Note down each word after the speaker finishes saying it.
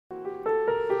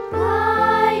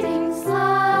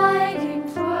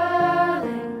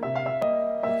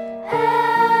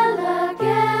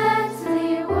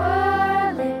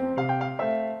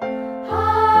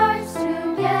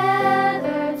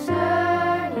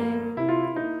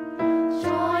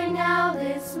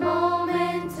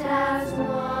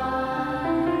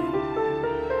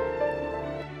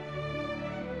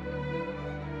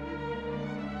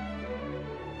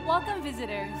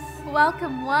visitors.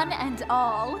 Welcome one and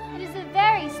all. It is a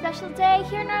very special day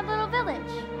here in our little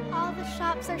village. All the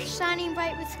shops are shining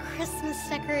bright with Christmas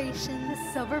decorations.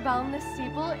 The silver bell in the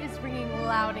steeple is ringing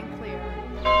loud and clear.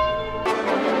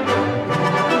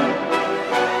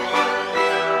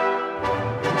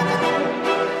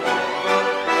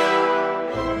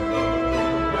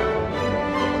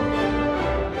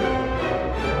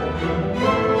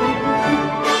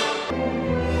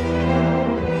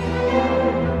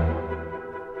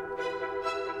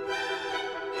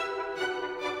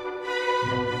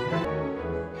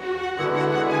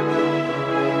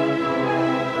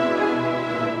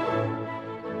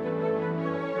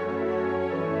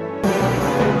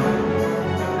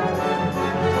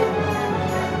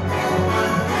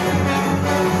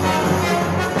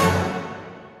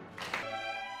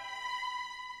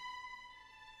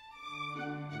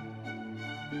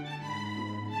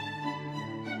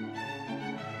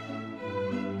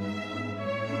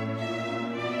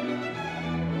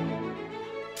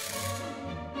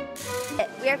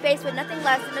 We are faced with nothing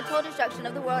less than the total destruction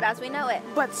of the world as we know it.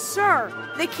 But sir,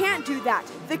 they can't do that.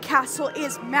 The castle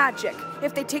is magic.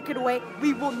 If they take it away,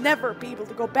 we will never be able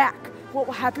to go back. What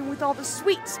will happen with all the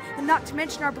sweets? And not to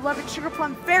mention our beloved Sugar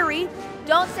Plum Fairy.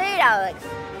 Don't say it, Alex.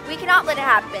 We cannot let it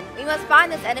happen. We must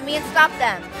find this enemy and stop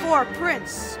them. For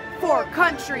Prince, for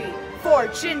country, for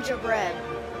gingerbread.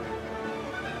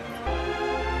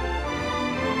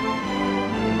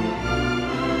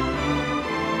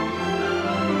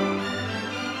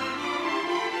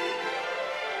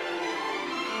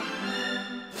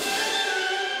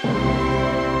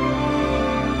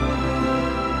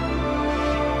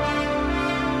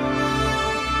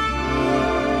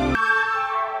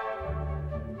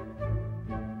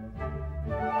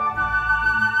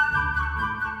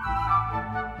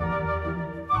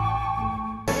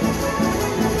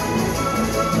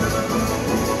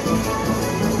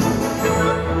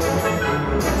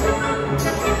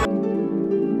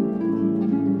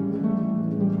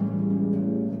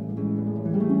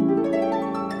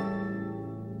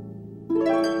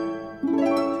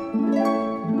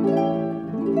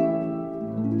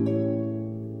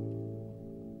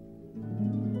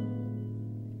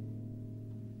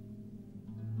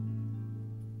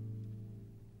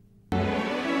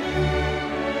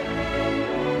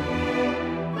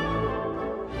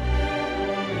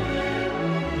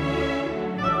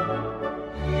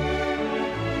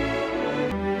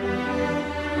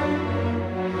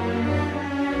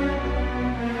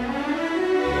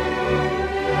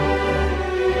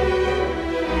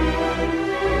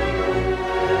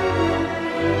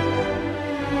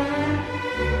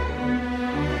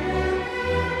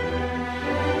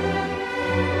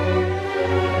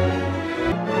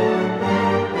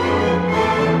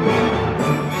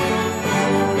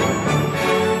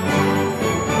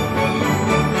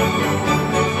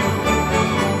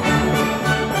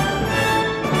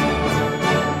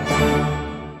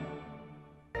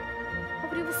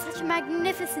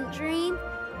 Magnificent dream.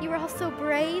 You were all so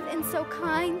brave and so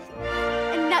kind.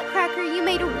 And Nutcracker, you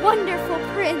made a wonderful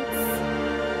prince.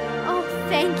 Oh,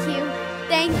 thank you.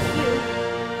 Thank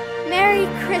you. Merry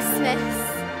Christmas.